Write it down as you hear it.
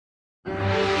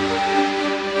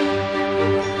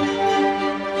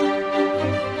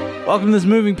Welcome to this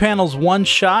Moving Panels One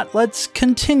Shot. Let's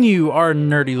continue our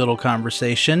nerdy little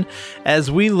conversation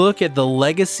as we look at the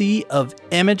legacy of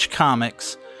Image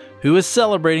Comics, who is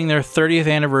celebrating their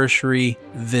 30th anniversary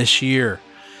this year.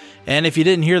 And if you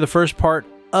didn't hear the first part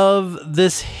of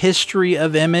this history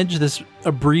of Image, this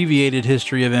abbreviated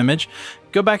history of Image,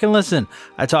 go back and listen.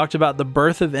 I talked about the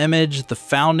birth of Image, the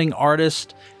founding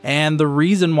artist, and the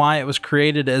reason why it was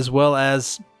created, as well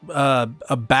as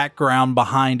a background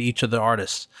behind each of the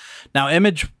artists. Now,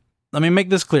 Image, let me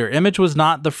make this clear. Image was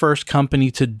not the first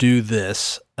company to do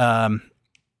this.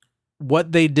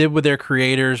 What they did with their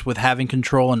creators, with having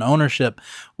control and ownership,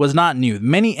 was not new.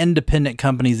 Many independent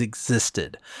companies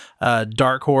existed.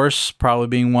 Dark Horse, probably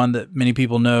being one that many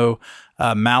people know.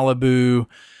 Malibu.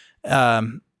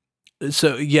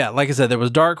 So, yeah, like I said, there was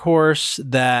Dark Horse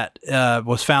that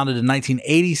was founded in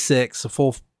 1986, a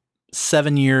full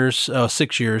 6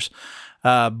 years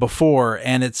before.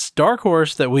 And it's Dark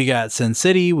Horse that we got Sin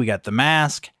City, we got The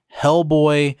Mask,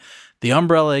 Hellboy, The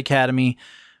Umbrella Academy.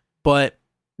 But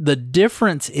the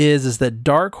difference is that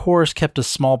Dark Horse kept a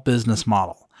small business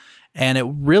model. And it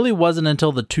really wasn't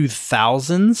until the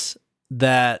 2000s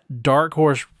that Dark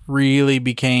Horse really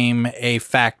became a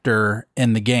factor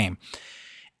in the game.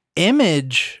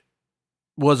 Image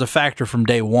was a factor from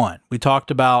day one. We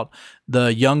talked about the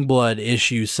Youngblood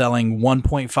issue selling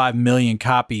 1.5 million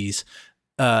copies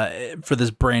for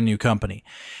this brand new company.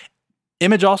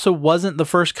 Image also wasn't the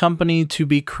first company to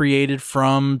be created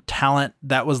from talent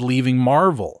that was leaving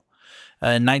Marvel.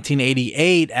 In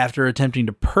 1988, after attempting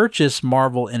to purchase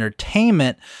Marvel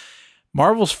Entertainment,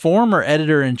 Marvel's former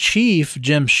editor-in-chief,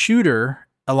 Jim Shooter,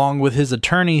 along with his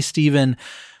attorney, Steven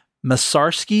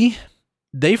Massarsky,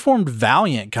 they formed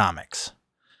Valiant Comics.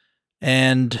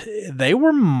 And they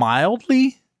were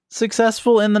mildly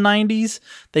successful in the 90s.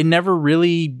 They never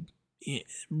really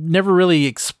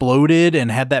exploded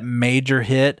and had that major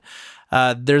hit.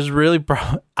 There's really,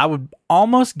 I would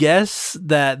almost guess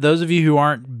that those of you who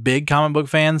aren't big comic book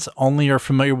fans only are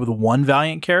familiar with one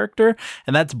Valiant character,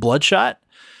 and that's Bloodshot,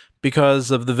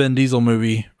 because of the Vin Diesel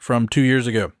movie from 2 years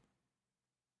ago,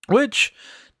 which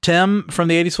Tim from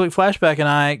the 80s Flick Flashback and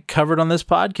I covered on this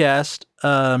podcast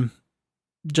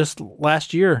just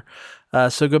last year.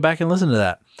 So go back and listen to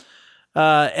that.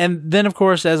 And then, of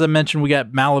course, as I mentioned, we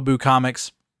got Malibu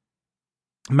Comics.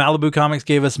 Malibu Comics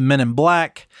gave us Men in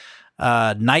Black,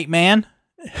 Nightman.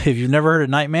 If you've never heard of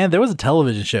Nightman, there was a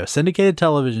television show, syndicated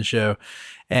television show.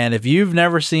 And if you've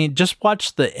never seen, just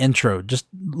watch the intro. Just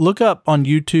look up on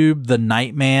YouTube the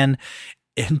Nightman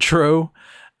intro.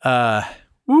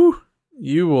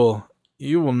 You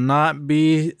will not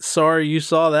be sorry you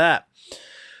saw that.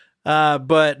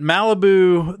 But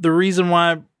Malibu, the reason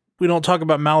why we don't talk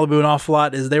about Malibu an awful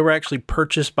lot is they were actually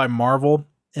purchased by Marvel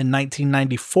in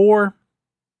 1994.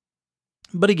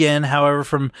 But again, however,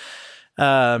 from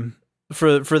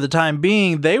for the time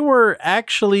being, they were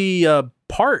actually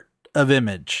part of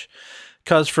Image,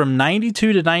 because from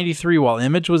 92 to 93, while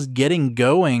Image was getting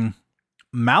going,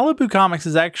 Malibu Comics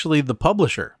is actually the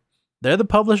publisher. They're the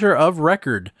publisher of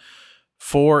record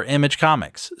for Image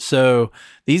Comics. So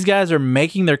these guys are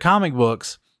making their comic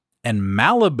books and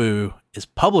Malibu is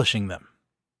publishing them.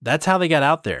 That's how they got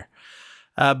out there.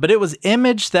 But it was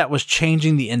Image that was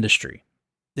changing the industry.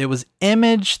 It was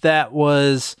Image that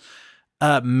was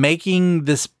making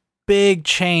this big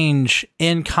change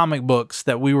in comic books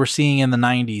that we were seeing in the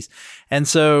 90s. And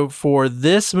so for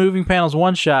this Moving Panels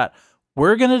One Shot,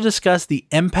 we're going to discuss the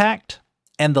impact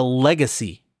and the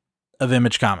legacy of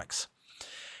Image Comics.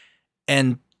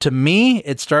 And to me,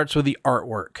 it starts with the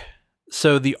artwork.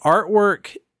 So the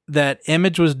artwork that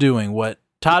Image was doing, what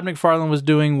Todd McFarlane was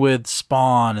doing with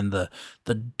Spawn and the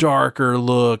darker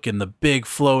look and the big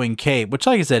flowing cape, which,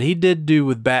 like I said, he did do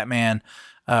with Batman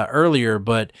earlier,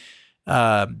 but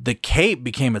the cape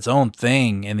became its own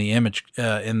thing in the Image,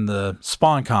 in the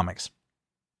Spawn comics.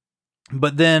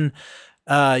 But then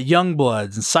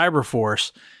Youngbloods and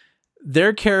Cyberforce,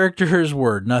 their characters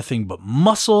were nothing but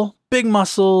muscle, big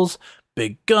muscles,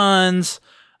 big guns.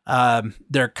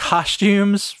 Their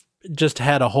costumes just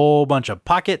had a whole bunch of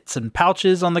pockets and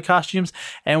pouches on the costumes.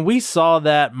 And we saw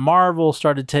that Marvel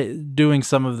started doing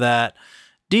some of that.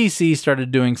 DC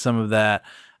started doing some of that.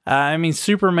 I mean,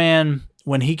 Superman,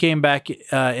 when he came back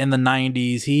in the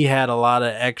 90s, he had a lot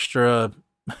of extra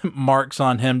marks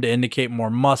on him to indicate more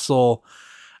muscle.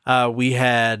 We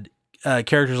had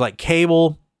characters like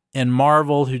Cable in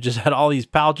Marvel who just had all these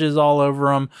pouches all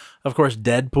over him. Of course,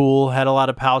 Deadpool had a lot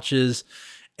of pouches.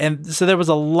 And so there was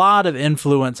a lot of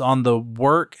influence on the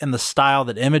work and the style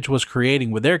that Image was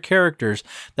creating with their characters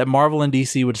that Marvel and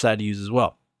DC would decide to use as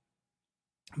well.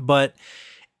 But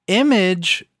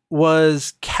Image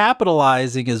was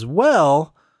capitalizing as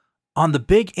well on the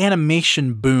big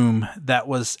animation boom that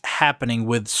was happening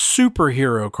with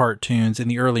superhero cartoons in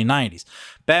the early 90s.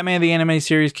 Batman the Animated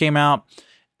Series came out,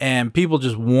 and people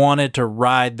just wanted to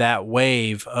ride that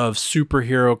wave of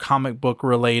superhero comic book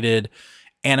related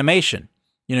animation.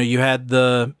 You know, you had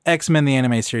the X-Men the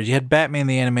Animated Series, you had Batman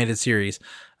the Animated Series,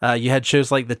 you had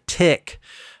shows like The Tick,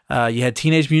 you had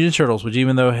Teenage Mutant Turtles, which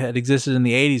even though it had existed in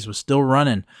the 80s was still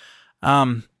running.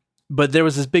 But there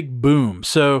was this big boom.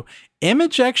 So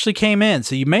Image actually came in.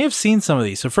 So you may have seen some of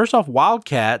these. So first off,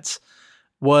 Wildcats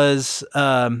was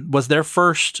their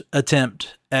first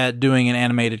attempt at doing an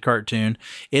animated cartoon.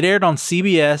 It aired on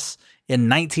CBS in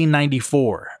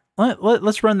 1994.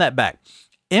 Let's run that back.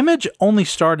 Image only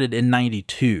started in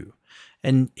 92.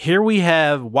 And here we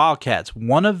have Wildcats,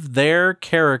 one of their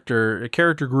character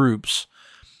groups,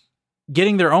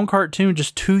 getting their own cartoon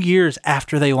just 2 years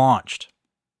after they launched.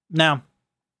 Now,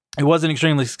 it wasn't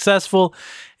extremely successful.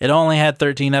 It only had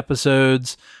 13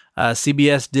 episodes.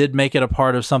 CBS did make it a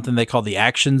part of something they call the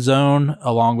Action Zone,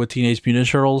 along with Teenage Mutant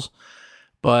Ninja Turtles.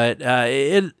 But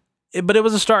it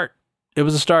was a start. It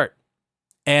was a start.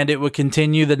 And it would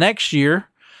continue the next year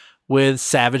with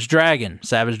Savage Dragon.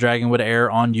 Savage Dragon would air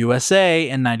on USA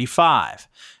in 95.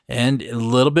 And a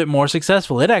little bit more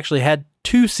successful. It actually had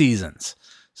 2 seasons.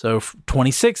 So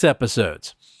 26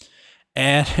 episodes.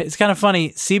 And it's kind of funny.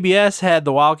 CBS had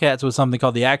the Wildcats with something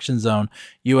called the Action Zone.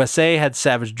 USA had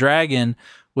Savage Dragon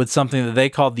with something that they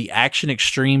called the Action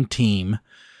Extreme Team,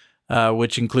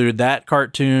 which included that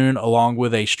cartoon along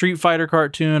with a Street Fighter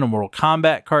cartoon, a Mortal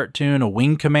Kombat cartoon, a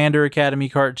Wing Commander Academy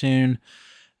cartoon.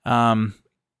 And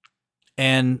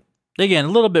again, a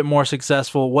little bit more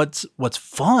successful. What's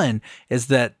fun is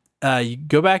that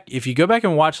if you go back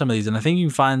and watch some of these, and I think you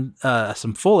can find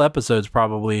some full episodes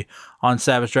probably on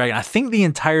Savage Dragon. I think the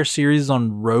entire series is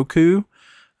on Roku.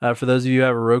 For those of you who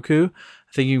have a Roku,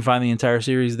 I think you can find the entire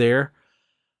series there.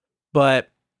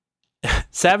 But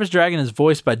Savage Dragon is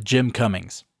voiced by Jim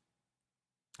Cummings.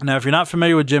 Now, if you're not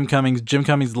familiar with Jim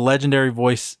Cummings, legendary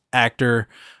voice actor.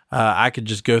 I could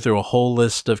just go through a whole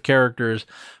list of characters,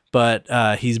 but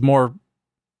he's more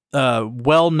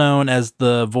well known as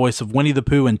the voice of Winnie the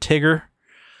Pooh and Tigger.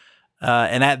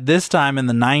 And at this time in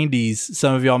the 90s,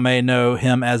 some of y'all may know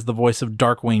him as the voice of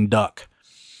Darkwing Duck.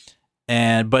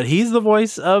 But he's the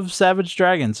voice of Savage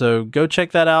Dragon. So go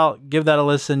check that out. Give that a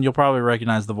listen. You'll probably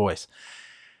recognize the voice.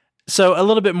 So a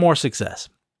little bit more success.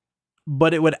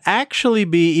 But it would actually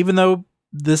be, even though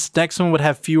this next one would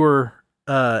have fewer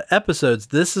episodes,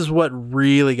 this is what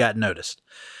really got noticed.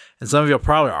 And some of y'all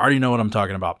probably already know what I'm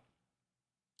talking about.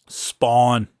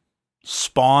 Spawn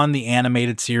the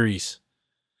animated series.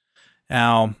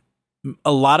 Now,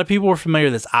 a lot of people were familiar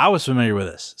with this. I was familiar with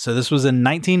this. So this was in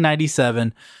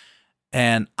 1997,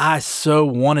 and I so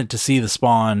wanted to see the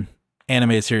Spawn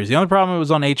animated series. The only problem, it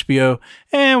was on HBO,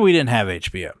 and we didn't have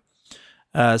HBO.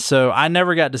 So I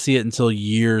never got to see it until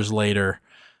years later.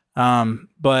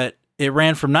 But it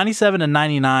ran from 97 to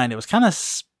 99. It was kind of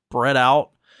spread out.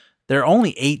 There are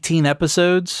only 18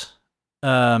 episodes.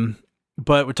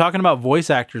 But we're talking about voice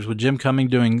actors with Jim Cummings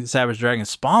doing Savage Dragon.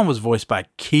 Spawn was voiced by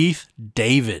Keith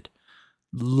David.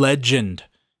 Legend.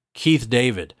 Keith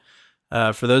David.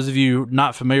 For those of you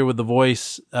not familiar with the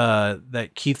voice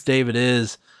that Keith David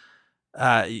is,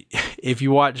 if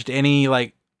you watched any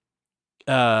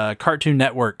Cartoon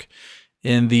Network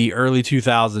in the early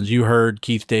 2000s, you heard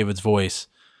Keith David's voice.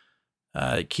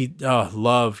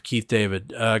 Love Keith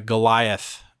David.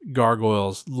 Goliath,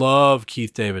 Gargoyles, love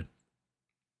Keith David.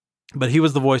 But he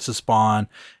was the voice of Spawn.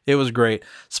 It was great.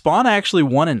 Spawn actually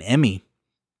won an Emmy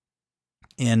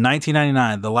in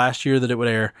 1999, the last year that it would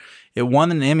air. It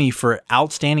won an Emmy for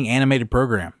Outstanding Animated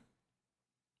Program.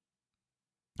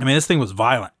 I mean, this thing was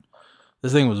violent.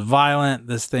 This thing was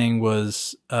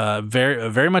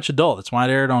very much adult. That's why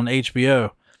it aired on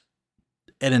HBO.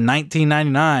 And in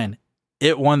 1999,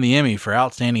 it won the Emmy for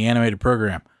Outstanding Animated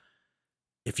Program.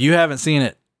 If you haven't seen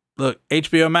it, look,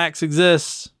 HBO Max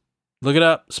exists. Look it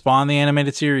up. Spawn the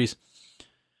animated series.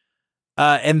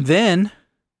 And then,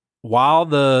 while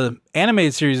the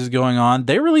animated series is going on,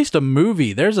 they released a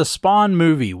movie. There's a Spawn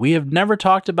movie. We have never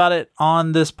talked about it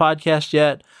on this podcast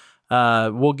yet.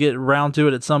 We'll get around to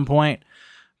it at some point.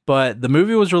 But the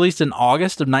movie was released in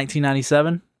August of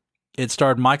 1997. It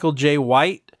starred Michael J.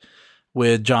 White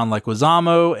with John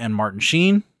Leguizamo and Martin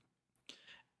Sheen.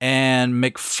 And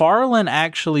McFarlane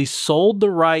actually sold the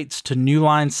rights to New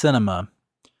Line Cinema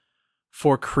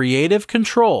for creative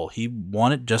control. He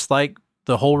wanted, just like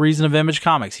the whole reason of Image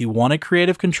Comics, he wanted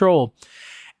creative control,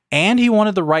 and he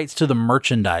wanted the rights to the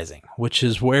merchandising, which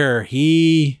is where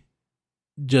he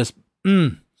just,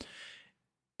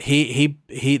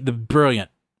 The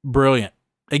brilliant.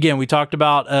 Again, we talked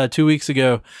about 2 weeks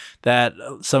ago that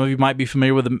some of you might be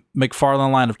familiar with the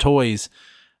McFarlane line of toys.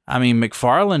 I mean,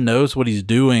 McFarlane knows what he's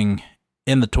doing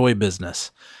in the toy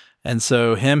business. And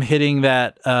so him hitting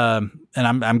that, and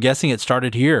I'm guessing it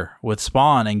started here with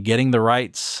Spawn and getting the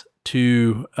rights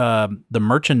to the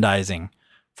merchandising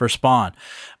for Spawn.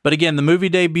 But again, the movie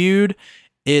debuted.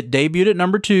 It debuted at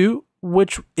number 2,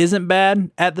 which isn't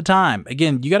bad at the time.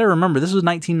 Again, you got to remember, this was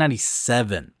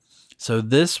 1997. So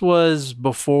this was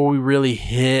before we really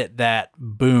hit that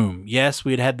boom. Yes,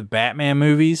 we had the Batman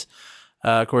movies.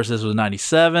 Of course, this was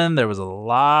 97. There was a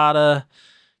lot of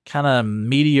kind of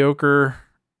mediocre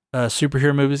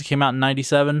superhero movies that came out in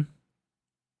 97.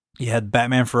 You had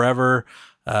Batman Forever.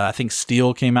 I think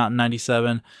Steel came out in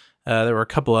 97. There were a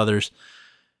couple others.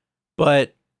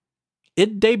 But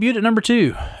it debuted at number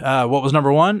 2. What was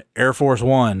number 1? Air Force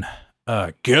One.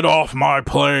 Get off my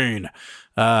plane.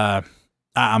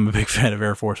 I'm a big fan of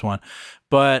Air Force One,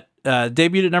 but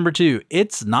debuted at number 2.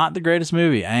 It's not the greatest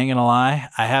movie. I ain't gonna lie.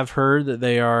 I have heard that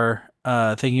they are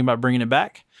thinking about bringing it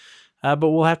back, but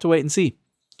we'll have to wait and see.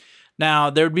 Now,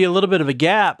 there would be a little bit of a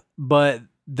gap, but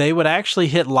they would actually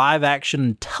hit live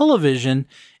action television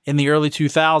in the early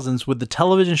 2000s with the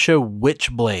television show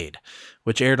Witchblade,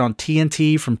 which aired on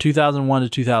TNT from 2001 to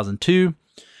 2002.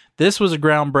 This was a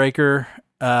groundbreaker.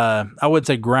 I wouldn't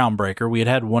say groundbreaker. We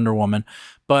had Wonder Woman.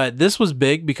 But this was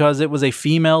big because it was a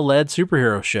female-led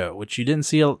superhero show, which you didn't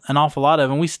see an awful lot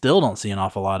of, and we still don't see an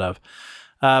awful lot of.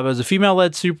 It was a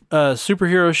female-led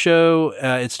superhero show.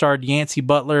 It starred Yancy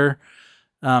Butler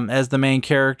as the main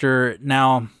character.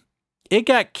 Now, it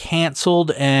got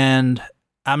canceled, and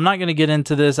I'm not going to get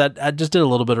into this. I just did a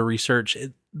little bit of research.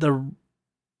 The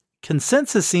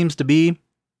consensus seems to be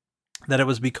that it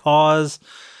was because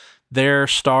their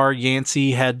star,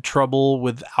 Yancy, had trouble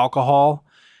with alcohol,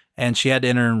 and she had to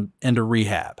enter into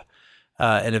rehab.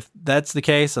 And if that's the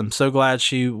case, I'm so glad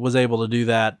she was able to do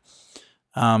that.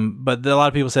 But a lot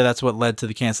of people say that's what led to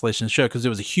the cancellation of the show, because it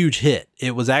was a huge hit.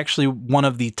 It was actually one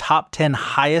of the top 10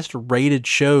 highest rated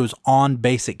shows on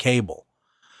basic cable.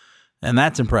 And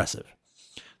that's impressive.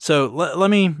 So let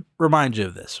me remind you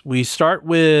of this. We start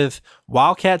with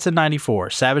Wildcats in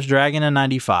 94, Savage Dragon in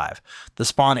 95. The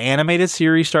Spawn animated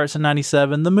series starts in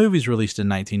 97. The movie's released in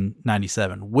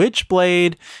 1997.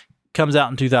 Witchblade comes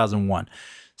out in 2001.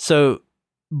 So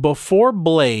before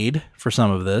Blade, for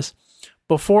some of this,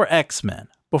 before X-Men,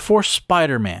 before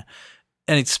Spider-Man,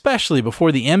 and especially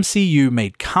before the MCU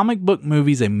made comic book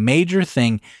movies a major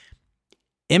thing,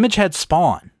 Image had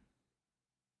Spawn.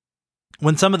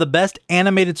 When some of the best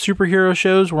animated superhero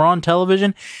shows were on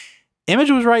television, Image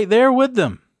was right there with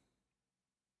them.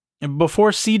 And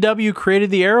before CW created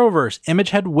the Arrowverse,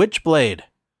 Image had Witchblade.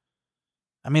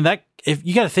 I mean, that, if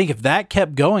you got to think, if that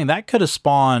kept going, that could have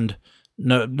spawned,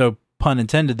 no pun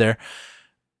intended there,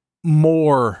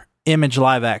 more Image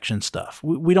live action stuff.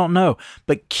 We don't know.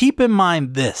 But keep in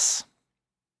mind this.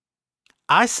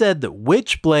 I said that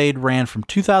Witchblade ran from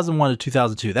 2001 to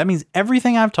 2002. That means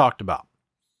everything I've talked about,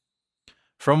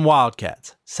 from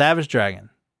Wildcats, Savage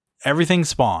Dragon, everything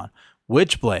Spawn,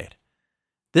 Witchblade,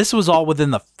 this was all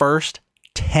within the first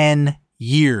 10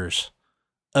 years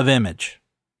of Image.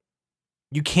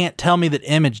 You can't tell me that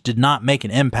Image did not make an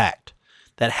impact.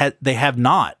 They have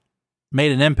not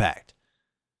made an impact.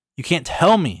 You can't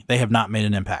tell me they have not made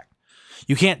an impact.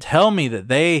 You can't tell me that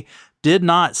they did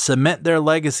not cement their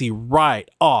legacy right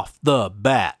off the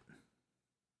bat.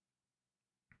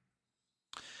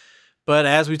 But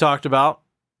as we talked about,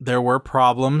 there were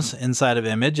problems inside of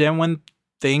Image, and when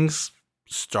things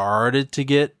started to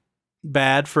get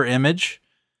bad for Image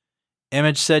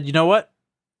said, you know what?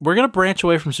 We're going to branch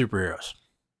away from superheroes.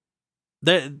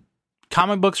 The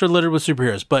comic books are littered with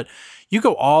superheroes, but you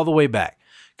go all the way back.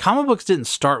 Comic books didn't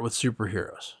start with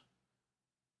superheroes.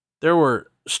 There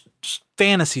were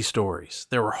fantasy stories.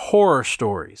 There were horror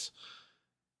stories.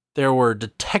 There were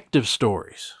detective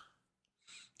stories.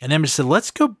 And Image said, let's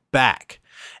go back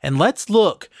and let's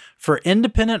look for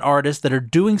independent artists that are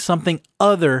doing something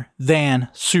other than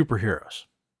superheroes.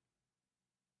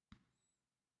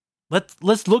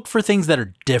 Let's look for things that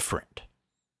are different.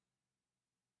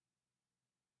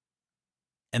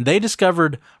 And they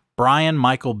discovered Brian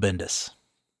Michael Bendis.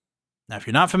 Now, if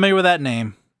you're not familiar with that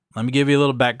name, let me give you a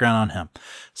little background on him.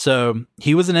 So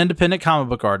he was an independent comic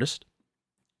book artist,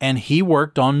 and he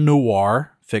worked on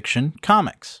noir fiction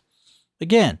comics.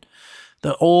 Again,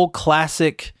 the old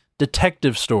classic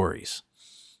detective stories.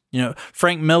 You know,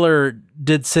 Frank Miller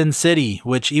did Sin City,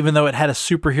 which, even though it had a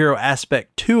superhero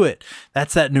aspect to it,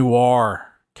 that's that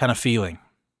noir kind of feeling.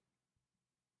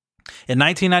 In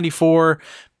 1994,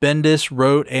 Bendis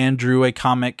wrote and drew a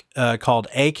comic called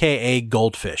AKA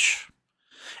Goldfish.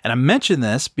 And I mention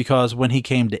this because when he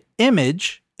came to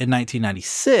Image in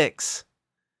 1996,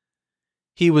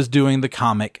 he was doing the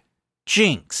comic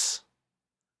Jinx,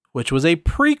 which was a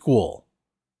prequel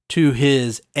to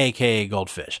his AKA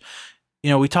Goldfish.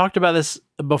 We talked about this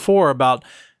before about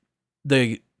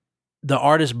the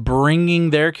artist bringing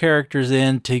their characters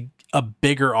into a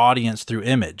bigger audience through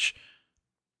Image.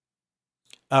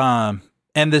 And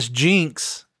this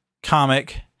Jinx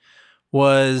comic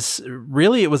was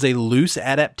a loose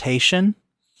adaptation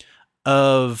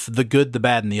of The Good, the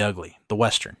Bad, and the Ugly, the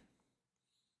Western.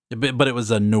 But it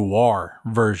was a noir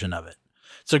version of it.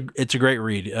 It's a great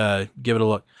read. Give it a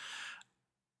look.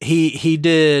 He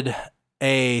did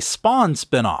a Spawn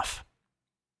spinoff.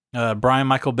 Brian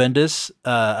Michael Bendis,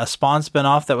 a Spawn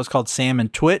spinoff that was called Sam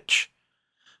and Twitch,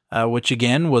 which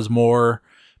again was more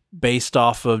based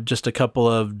off of just a couple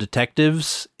of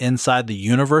detectives inside the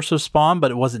universe of Spawn, but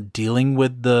it wasn't dealing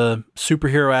with the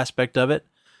superhero aspect of it.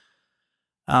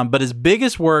 But his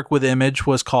biggest work with Image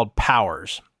was called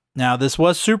Powers. Now, this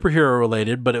was superhero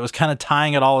related, but it was kind of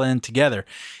tying it all in together.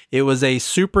 It was a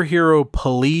superhero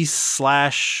police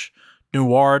 /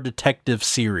 noir detective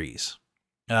series.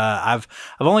 I've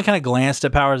only kind of glanced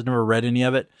at Powers, never read any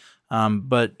of it,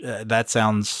 but that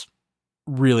sounds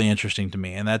really interesting to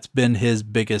me, and that's been his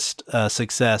biggest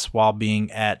success while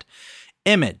being at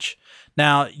Image.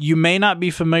 Now, you may not be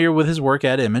familiar with his work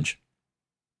at Image.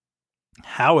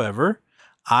 However,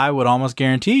 I would almost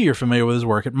guarantee you're familiar with his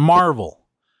work at Marvel,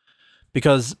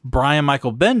 because Brian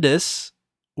Michael Bendis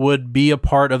would be a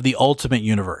part of the Ultimate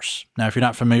Universe. Now, if you're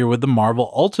not familiar with the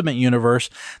Marvel Ultimate Universe,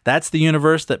 that's the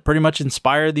universe that pretty much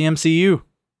inspired the MCU.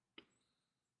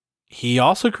 He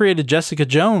also created Jessica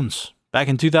Jones back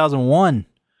in 2001.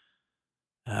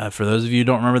 For those of you who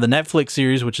don't remember the Netflix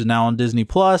series, which is now on Disney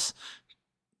Plus,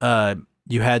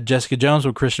 you had Jessica Jones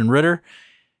with Christian Ritter.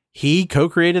 He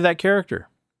co-created that character.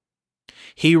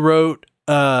 He wrote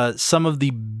some of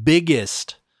the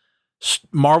biggest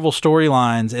Marvel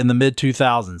storylines in the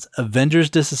mid-2000s. Avengers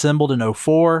Disassembled in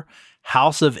 2004,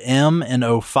 House of M in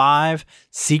 2005,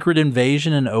 Secret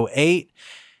Invasion in 2008,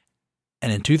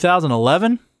 and in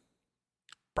 2011,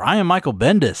 Brian Michael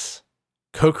Bendis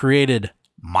co-created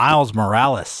Miles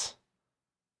Morales,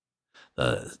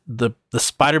 the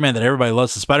Spider-Man that everybody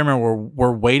loves, the Spider-Man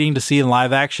we're waiting to see in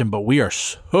live action, but we are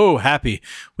so happy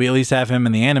we at least have him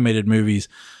in the animated movies,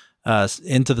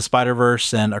 Into the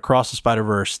Spider-Verse and Across the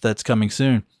Spider-Verse that's coming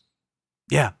soon.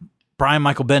 Yeah, Brian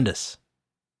Michael Bendis.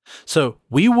 So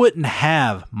we wouldn't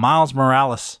have Miles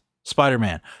Morales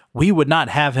Spider-Man. We would not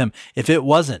have him if it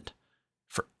wasn't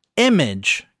for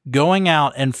Image going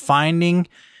out and finding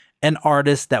an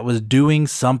artist that was doing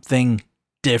something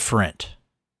different.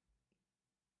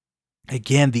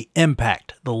 Again, the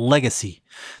impact, the legacy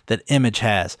that Image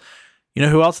has. You know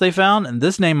who else they found? And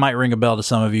this name might ring a bell to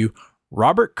some of you.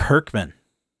 Robert Kirkman.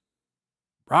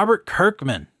 Robert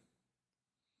Kirkman.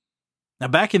 Now,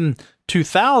 back in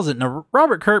 2000, now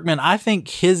Robert Kirkman, I think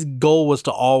his goal was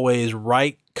to always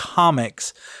write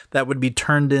comics that would be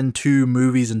turned into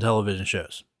movies and television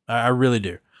shows. I really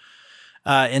do.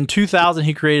 In 2000,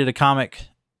 he created a comic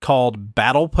called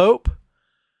Battle Pope,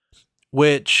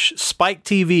 which Spike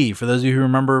TV, for those of you who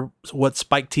remember what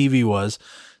Spike TV was,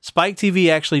 Spike TV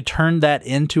actually turned that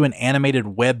into an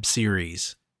animated web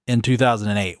series in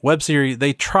 2008. Web series,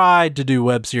 they tried to do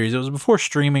web series. It was before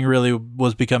streaming really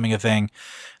was becoming a thing.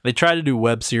 They tried to do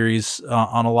web series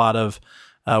on a lot of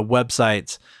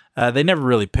websites. They never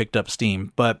really picked up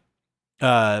steam, but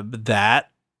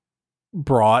that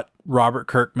brought Robert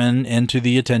Kirkman into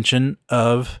the attention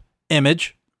of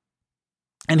Image.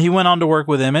 And he went on to work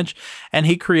with Image, and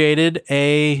he created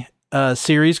a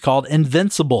series called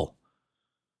Invincible,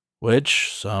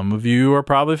 which some of you are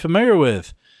probably familiar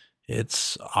with.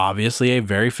 It's obviously a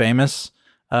very famous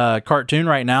cartoon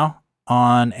right now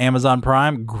on Amazon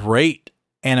Prime. Great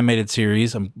animated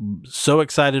series. I'm so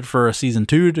excited for a season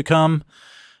 2 to come.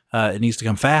 It needs to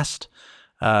come fast.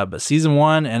 But season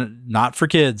 1, and not for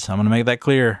kids. I'm going to make that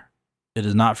clear. It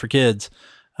is not for kids.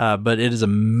 But it is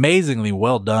amazingly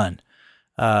well done.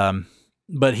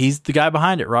 But he's the guy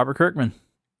behind it, Robert Kirkman.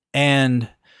 And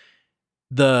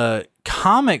the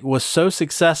comic was so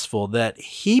successful that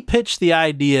he pitched the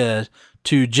idea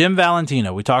to Jim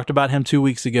Valentino. We talked about him 2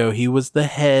 weeks ago. He was the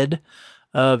head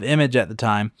of Image at the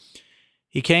time.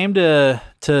 He came to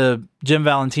Jim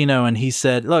Valentino and he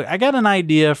said, look, I got an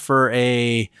idea for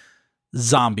a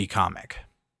zombie comic.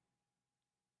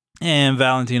 And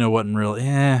Valentino wasn't really,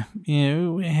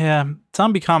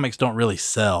 zombie comics don't really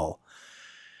sell.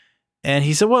 And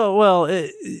he said,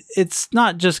 it's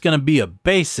not just going to be a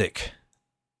basic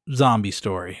zombie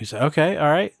story. He said, okay, all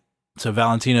right. So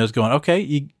Valentino's going, okay,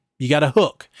 you got a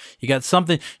hook. You got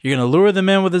something. You're going to lure them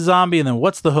in with a zombie, and then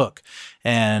what's the hook?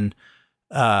 And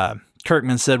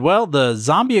Kirkman said, well, the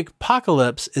zombie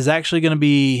apocalypse is actually going to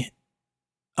be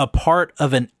a part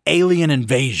of an alien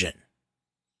invasion.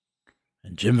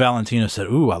 And Jim Valentino said,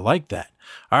 ooh, I like that.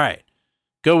 All right,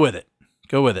 go with it.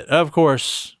 Go with it. Of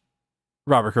course,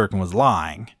 Robert Kirkman was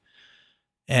lying.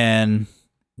 And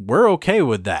we're okay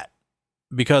with that.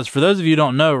 Because for those of you who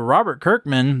don't know, Robert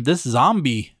Kirkman, this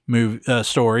zombie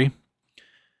story,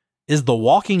 is The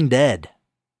Walking Dead.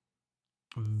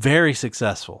 Very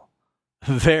successful.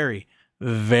 Very,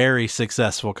 very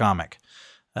successful comic.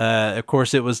 Of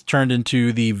course, it was turned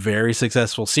into the very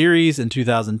successful series in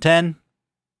 2010.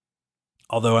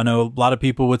 Although I know a lot of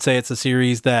people would say it's a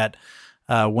series that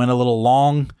went a little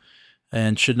long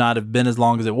and should not have been as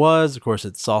long as it was. Of course,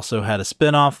 it's also had a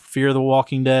spinoff, Fear the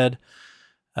Walking Dead.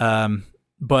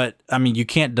 But, I mean, you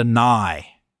cannot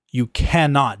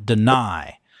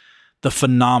deny the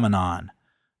phenomenon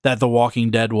that The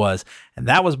Walking Dead was. And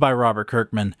that was by Robert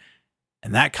Kirkman.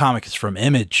 And that comic is from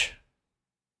Image.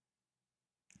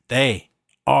 They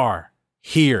are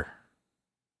here.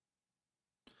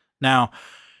 Now,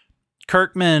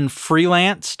 Kirkman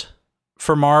freelanced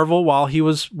for Marvel while he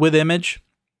was with Image.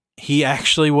 He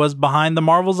actually was behind the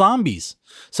Marvel Zombies.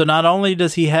 So not only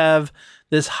does he have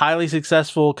this highly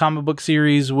successful comic book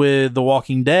series with The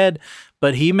Walking Dead,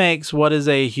 but he makes what is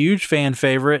a huge fan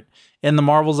favorite in the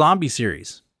Marvel Zombie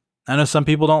series. I know some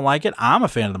people don't like it. I'm a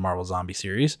fan of the Marvel Zombie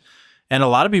series. And a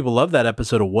lot of people love that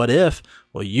episode of What If.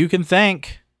 Well, you can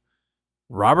thank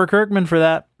Robert Kirkman for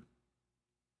that.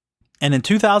 And in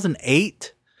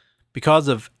 2008, because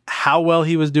of how well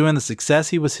he was doing, the success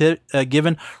he was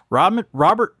given,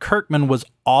 Robert Kirkman was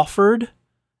offered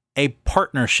a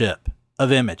partnership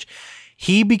of Image.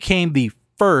 He became the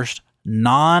first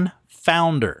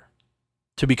non-founder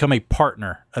to become a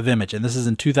partner of Image. And this is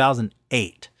in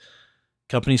 2008.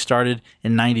 Company started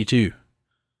in 92.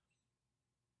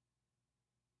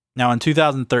 Now in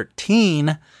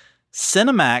 2013,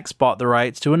 Cinemax bought the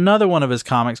rights to another one of his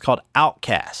comics called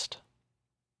Outcast,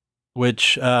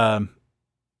 which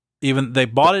even they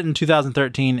bought it in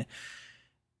 2013,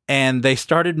 and they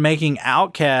started making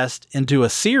Outcast into a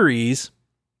series,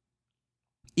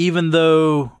 even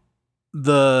though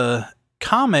the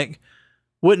comic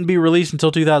wouldn't be released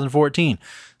until 2014.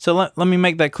 So let me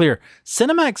make that clear.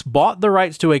 Cinemax bought the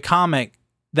rights to a comic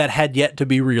that had yet to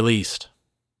be released.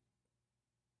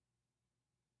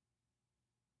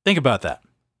 Think about that.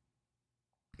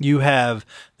 You have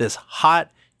this hot,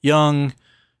 young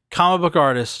comic book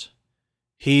artist.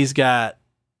 He's got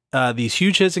these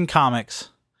huge hits in comics.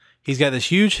 He's got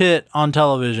this huge hit on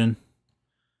television.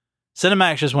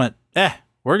 Cinemax just went,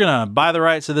 we're going to buy the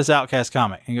rights to this Outcast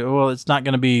comic. And go, well, it's not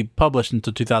going to be published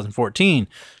until 2014.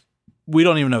 We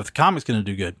don't even know if the comic's going to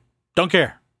do good. Don't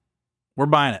care. We're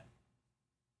buying it.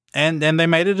 And they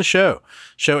made it a show.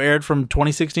 Show aired from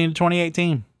 2016 to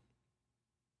 2018.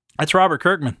 That's Robert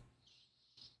Kirkman.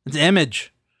 It's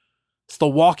Image. It's The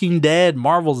Walking Dead,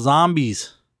 Marvel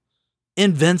Zombies,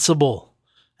 Invincible,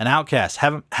 and Outcast.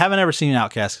 Haven't ever seen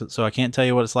Outcast, so I can't tell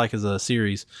you what it's like as a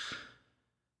series.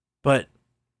 But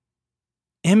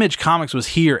Image Comics was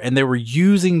here, and they were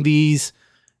using these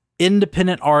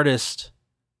independent artists,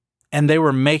 and they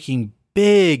were making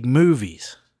big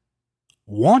movies.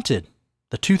 Wanted,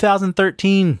 the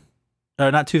 2008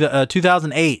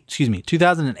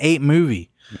 movie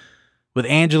with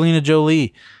Angelina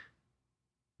Jolie.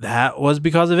 That was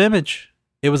because of Image.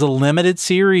 It was a limited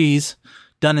series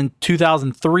done in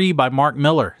 2003 by Mark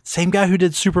Millar. Same guy who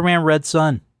did Superman Red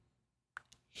Son.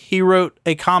 He wrote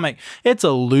a comic. It's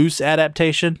a loose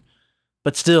adaptation,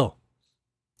 but still,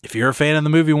 if you're a fan of the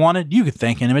movie Wanted, you could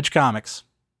thank Image Comics.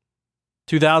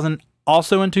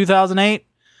 Also in 2008,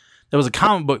 there was a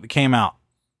comic book that came out.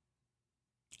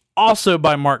 Also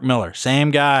by Mark Millar,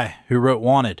 same guy who wrote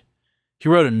Wanted. He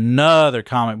wrote another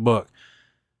comic book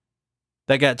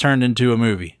that got turned into a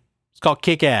movie. It's called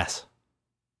Kick-Ass.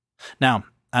 Now,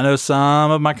 I know some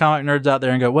of my comic nerds out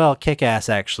there and go, well, Kick-Ass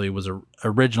actually was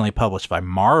originally published by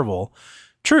Marvel.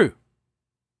 True.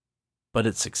 But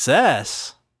its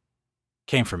success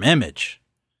came from Image.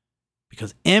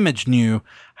 Because Image knew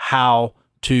how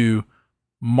to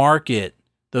market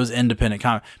those independent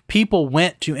comics. People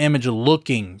went to Image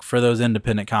looking for those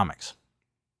independent comics.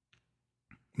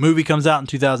 Movie comes out in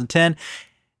 2010,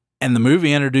 and the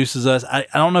movie introduces us. I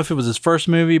don't know if it was his first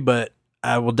movie, but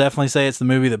I will definitely say it's the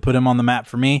movie that put him on the map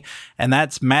for me, and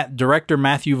that's director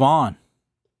Matthew Vaughn.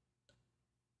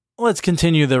 let's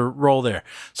continue the roll there.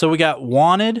 So we got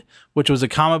Wanted, which was a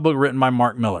comic book written by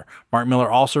Mark Miller. Mark Miller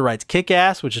also writes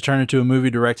Kick-Ass, which is turned into a movie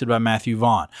directed by Matthew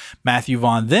Vaughn. Matthew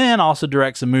Vaughn then also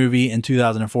directs a movie in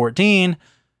 2014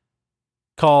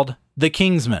 called The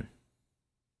Kingsman.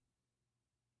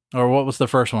 Or what was the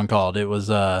first one called? It was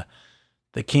The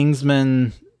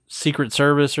Kingsman Secret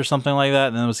Service or something like that.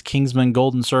 And then it was Kingsman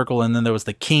Golden Circle. And then there was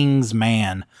The King's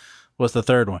Man was the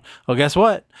third one. Well, guess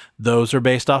what? Those are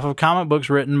based off of comic books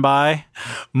written by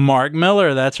Mark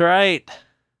Miller. That's right.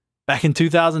 Back in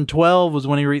 2012 was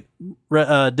when he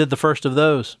did the first of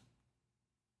those.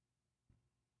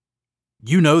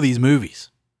 You know these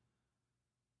movies.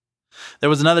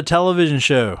 There was another television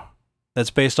show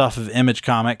that's based off of Image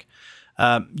comic.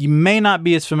 You may not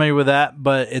be as familiar with that,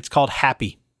 but it's called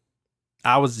Happy.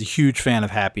 I was a huge fan of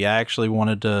Happy. I actually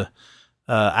wanted to...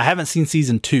 I haven't seen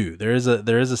season 2. There is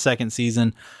a second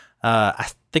season. I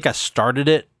think I started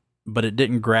it, but it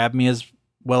didn't grab me as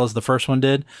well as the first one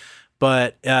did.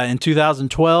 But in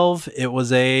 2012, it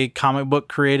was a comic book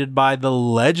created by the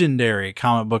legendary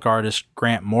comic book artist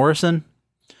Grant Morrison.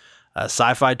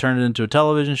 Sci-Fi turned it into a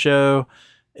television show.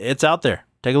 It's out there.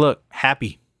 Take a look.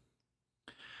 Happy.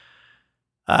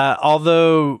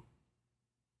 Although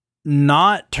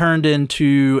not turned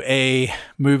into a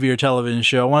movie or television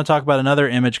show, I want to talk about another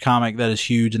Image comic that is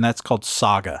huge, and that's called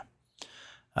Saga.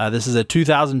 This is a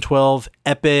 2012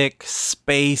 epic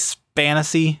space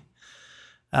fantasy.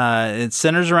 It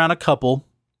centers around a couple.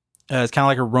 It's kind of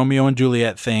like a Romeo and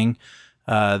Juliet thing.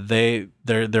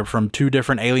 They're from two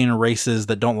different alien races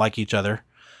that don't like each other,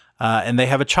 and they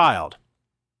have a child,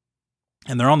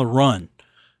 and they're on the run.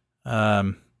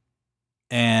 And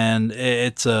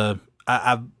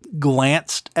I've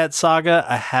glanced at Saga.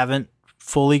 I haven't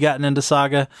fully gotten into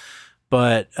Saga,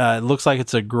 but it looks like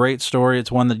it's a great story.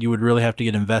 It's one that you would really have to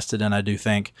get invested in, I do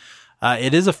think.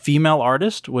 It is a female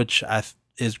artist, which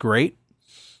is great.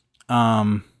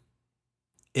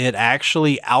 It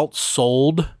actually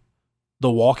outsold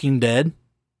The Walking Dead.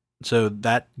 So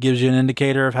that gives you an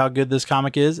indicator of how good this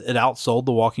comic is. It outsold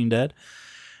The Walking Dead.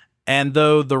 And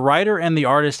though the writer and the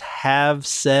artist have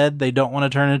said they don't want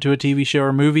to turn it into a TV show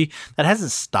or movie, that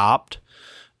hasn't stopped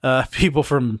people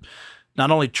from not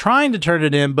only trying to turn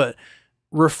it in, but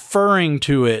referring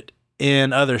to it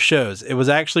in other shows. It was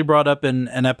actually brought up in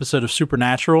an episode of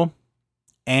Supernatural.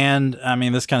 And, I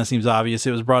mean, this kind of seems obvious.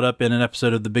 It was brought up in an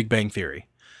episode of The Big Bang Theory.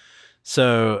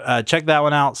 So check that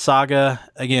one out. Saga,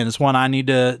 again, it's one I need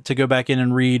to go back in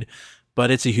and read, but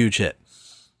it's a huge hit.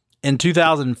 In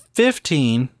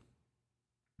 2015...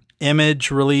 Image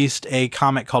released a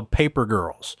comic called Paper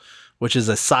Girls, which is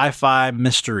a sci-fi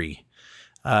mystery.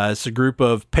 It's a group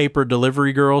of paper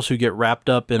delivery girls who get wrapped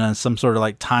up in some sort of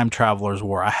like time traveler's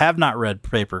war. I have not read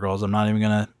Paper Girls. I'm not even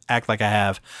going to act like I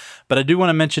have. But I do want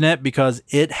to mention it because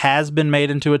it has been made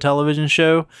into a television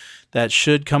show that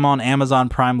should come on Amazon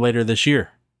Prime later this year.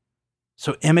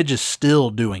 So Image is still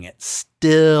doing it.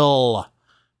 Still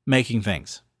making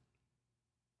things.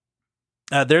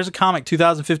 There's a comic,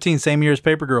 2015, same year as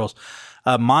Paper Girls,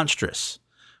 Monstrous,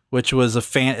 which was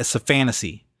it's a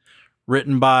fantasy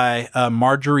written by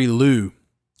Marjorie Liu.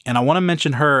 And I want to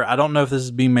mention her. I don't know if this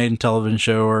is being made in television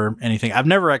show or anything. I've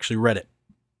never actually read it,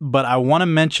 but I want to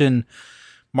mention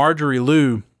Marjorie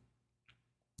Liu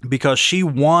because she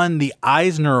won the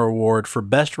Eisner Award for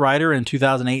Best Writer in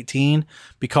 2018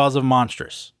 because of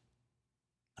Monstrous.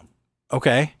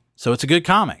 Okay, so it's a good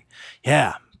comic.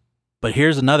 Yeah. But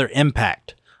here's another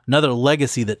impact, another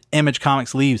legacy that Image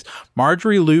Comics leaves.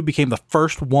 Marjorie Liu became the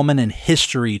first woman in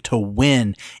history to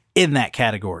win in that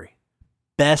category.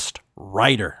 Best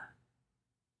Writer.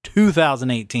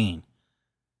 2018.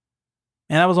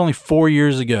 And that was only 4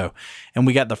 years ago. And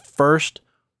we got the first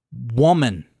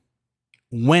woman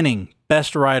winning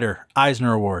Best Writer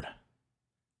Eisner Award.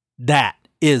 That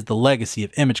is the legacy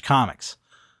of Image Comics.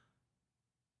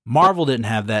 Marvel didn't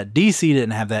have that. DC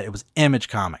didn't have that. It was Image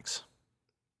Comics.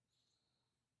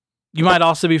 You might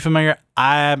also be familiar.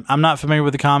 I'm not familiar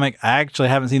with the comic. I actually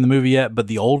haven't seen the movie yet, but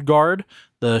The Old Guard,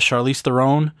 the Charlize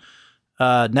Theron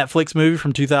Netflix movie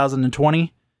from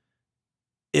 2020,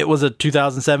 it was a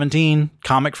 2017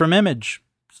 comic from Image.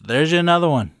 So there's you another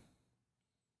one.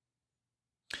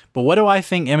 But what do I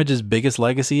think Image's biggest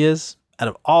legacy is? Out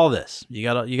of all this, you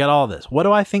got all this. What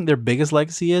do I think their biggest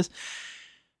legacy is?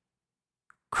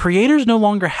 Creators no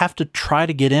longer have to try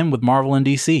to get in with Marvel and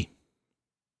DC.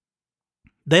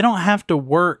 They don't have to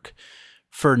work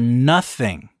for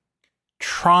nothing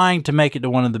trying to make it to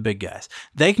one of the big guys.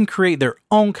 They can create their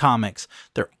own comics,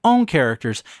 their own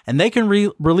characters, and they can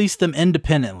release them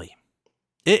independently.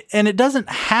 And it doesn't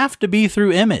have to be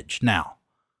through Image now.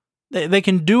 They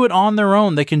can do it on their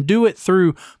own. They can do it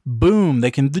through Boom.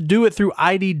 They can do it through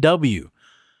IDW.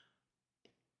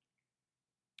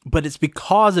 But it's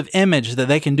because of Image that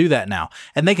they can do that now,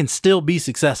 and they can still be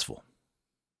successful.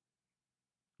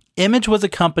 Image was a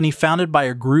company founded by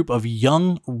a group of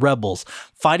young rebels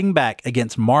fighting back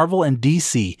against Marvel and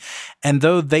DC, and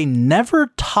though they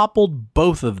never toppled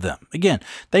both of them, again,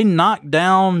 they knocked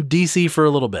down DC for a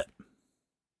little bit,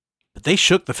 but they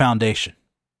shook the foundation.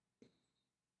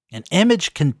 And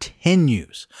Image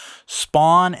continues.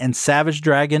 Spawn and Savage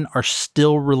Dragon are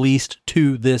still released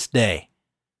to this day.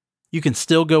 You can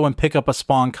still go and pick up a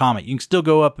Spawn comic. You can still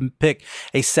go up and pick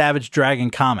a Savage Dragon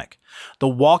comic. The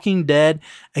Walking Dead,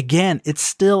 again, it's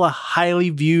still a highly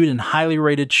viewed and highly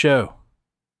rated show.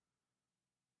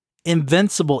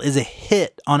 Invincible is a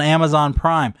hit on Amazon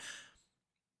Prime.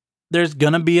 There's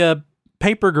going to be a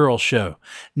Paper Girl show.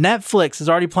 Netflix is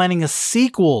already planning a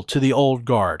sequel to The Old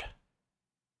Guard.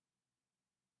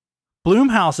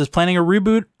 Blumhouse is planning a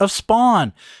reboot of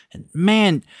Spawn. And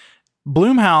man,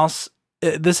 Blumhouse,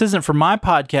 this isn't for my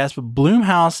podcast, but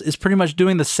Blumhouse is pretty much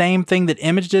doing the same thing that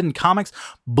Image did in comics.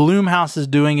 Blumhouse is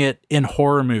doing it in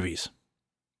horror movies.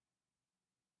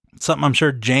 Something I'm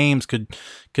sure James could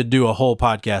do a whole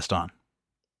podcast on.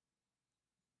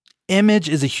 Image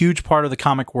is a huge part of the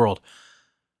comic world.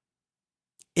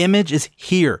 Image is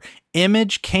here.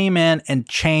 Image came in and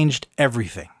changed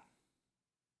everything.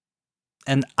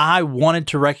 And I wanted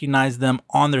to recognize them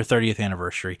on their 30th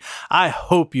anniversary. I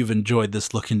hope you've enjoyed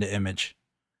this look into Image.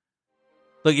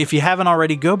 Look, if you haven't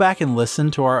already, go back and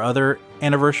listen to our other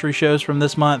anniversary shows from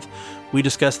this month. We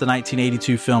discussed the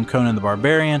 1982 film Conan the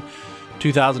Barbarian,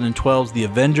 2012's The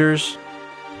Avengers.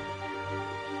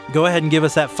 Go ahead and give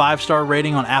us that 5-star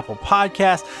rating on Apple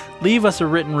Podcasts. Leave us a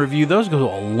written review. Those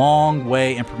go a long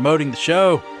way in promoting the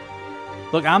show.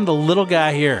 Look, I'm the little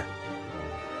guy here.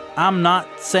 I'm not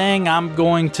saying I'm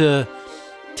going to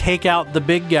take out the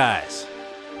big guys,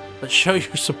 but show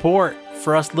your support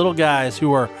for us little guys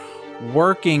who are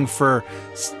working for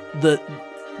the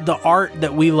art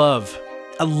that we love.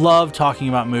 I love talking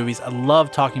about movies. I love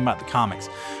talking about the comics.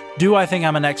 Do I think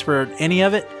I'm an expert at any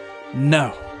of it?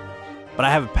 No. But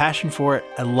I have a passion for it.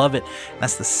 I love it. And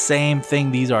that's the same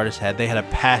thing these artists had. They had a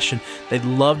passion. They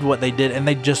loved what they did, and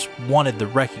they just wanted the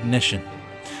recognition.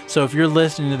 So if you're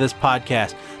listening to this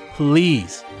podcast,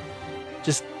 please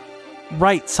just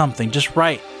write something. Just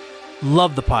write,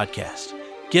 love the podcast.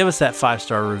 Give us that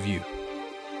 5-star review.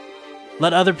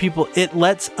 It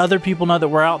lets other people know that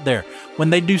we're out there.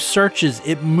 When they do searches,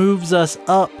 it moves us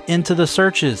up into the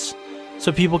searches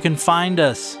so people can find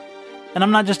us. And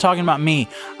I'm not just talking about me.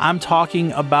 I'm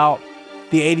talking about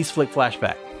the 80s Flick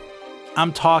Flashback.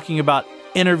 I'm talking about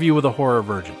Interview with a Horror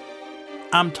Virgin.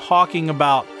 I'm talking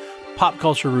about Pop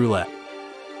Culture Roulette.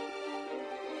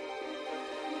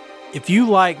 If you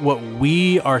like what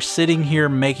we are sitting here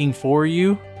making for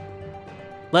you,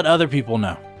 let other people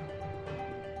know.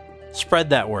 Spread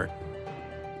that word.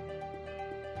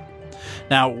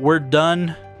 Now, we're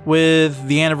done with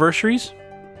the anniversaries.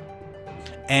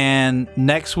 And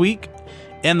next week,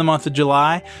 in the month of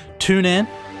July, tune in.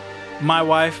 My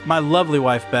lovely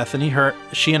wife, Bethany,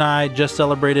 she and I just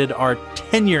celebrated our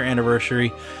 10-year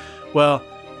anniversary. Well,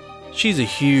 she's a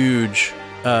huge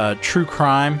true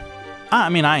crime. I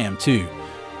mean, I am too,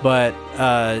 but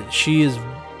she is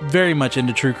very much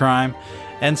into true crime.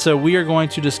 And so we are going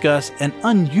to discuss an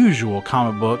unusual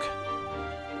comic book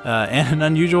and an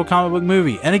unusual comic book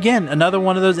movie. And again, another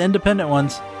one of those independent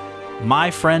ones,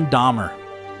 My Friend Dahmer.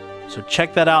 So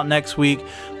check that out next week.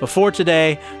 Before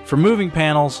today, for Moving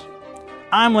Panels,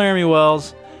 I'm Laramie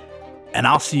Wells, and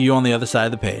I'll see you on the other side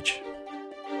of the page.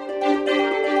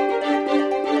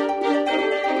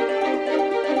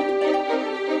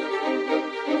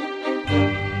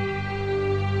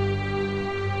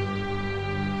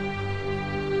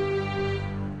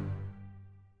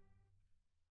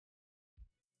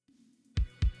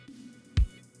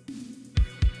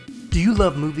 Do you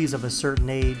love movies of a certain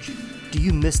age? Do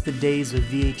you miss the days of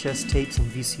VHS tapes and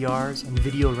VCRs and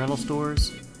video rental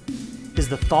stores? Is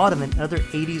the thought of another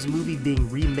 80s movie being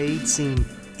remade seem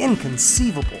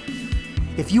inconceivable?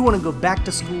 If you want to go back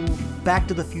to school, back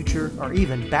to the future, or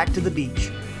even back to the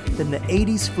beach, then the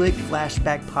 80s Flick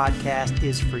Flashback Podcast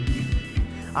is for you.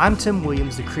 I'm Tim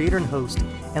Williams, the creator and host,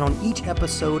 and on each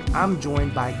episode, I'm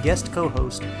joined by a guest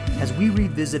co-host as we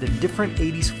revisit a different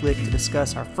 80s flick to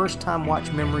discuss our first-time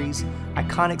watch memories,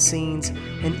 iconic scenes,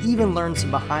 and even learn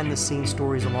some behind-the-scenes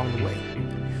stories along the way.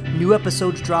 New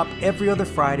episodes drop every other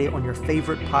Friday on your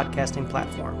favorite podcasting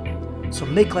platform. So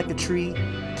make like a tree,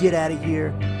 get out of here,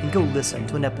 and go listen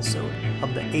to an episode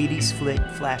of the 80s Flick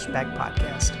Flashback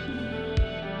Podcast.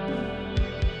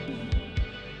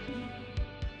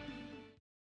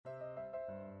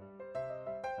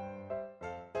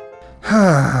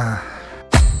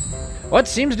 What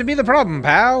seems to be the problem,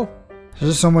 pal?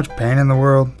 There's just so much pain in the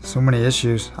world, so many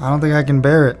issues. I don't think I can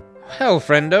bear it. Well,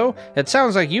 friendo, it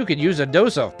sounds like you could use a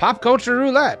dose of pop culture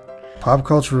roulette. Pop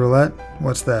culture roulette?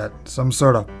 What's that? Some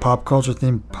sort of pop culture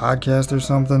themed podcast or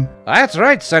something? That's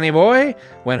right, sonny boy.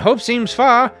 When hope seems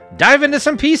far, dive into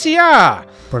some PCR.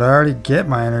 But I already get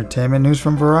my entertainment news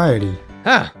from Variety.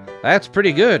 Huh, that's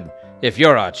pretty good. If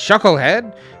you're a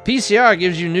chucklehead, PCR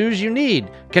gives you news you need,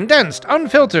 condensed,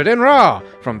 unfiltered, and raw,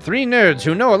 from three nerds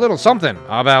who know a little something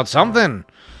about something.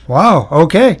 Wow,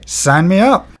 okay, sign me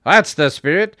up. That's the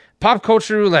spirit. Pop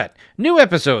Culture Roulette. New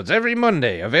episodes every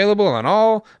Monday, available on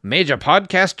all major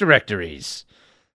podcast directories.